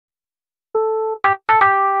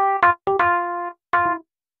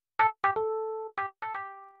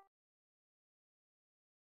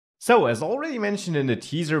So, as already mentioned in the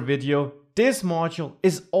teaser video, this module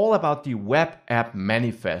is all about the web app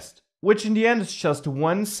manifest, which in the end is just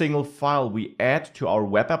one single file we add to our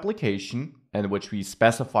web application and which we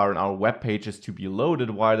specify on our web pages to be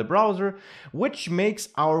loaded via the browser, which makes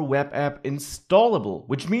our web app installable,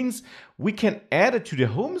 which means we can add it to the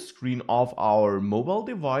home screen of our mobile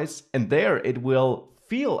device, and there it will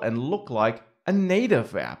feel and look like a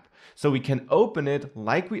native app. So we can open it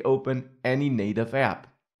like we open any native app.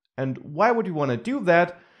 And why would you want to do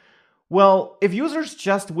that? Well, if users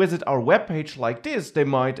just visit our webpage like this, they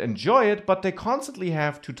might enjoy it, but they constantly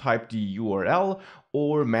have to type the URL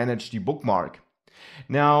or manage the bookmark.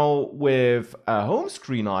 Now, with a home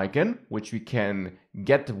screen icon, which we can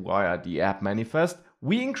get via the app manifest,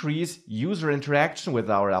 we increase user interaction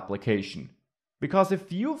with our application. Because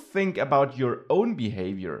if you think about your own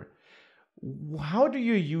behavior, how do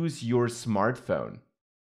you use your smartphone?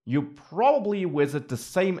 You probably visit the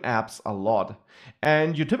same apps a lot,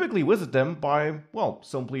 and you typically visit them by, well,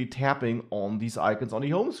 simply tapping on these icons on the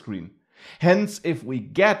home screen. Hence, if we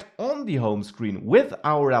get on the home screen with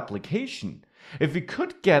our application, if we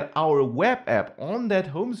could get our web app on that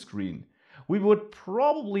home screen, we would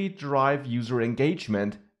probably drive user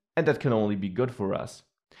engagement, and that can only be good for us.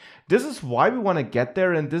 This is why we want to get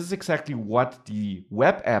there, and this is exactly what the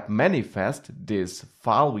web app manifest, this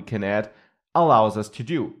file we can add, allows us to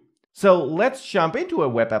do. So let's jump into a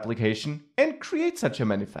web application and create such a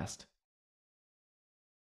manifest.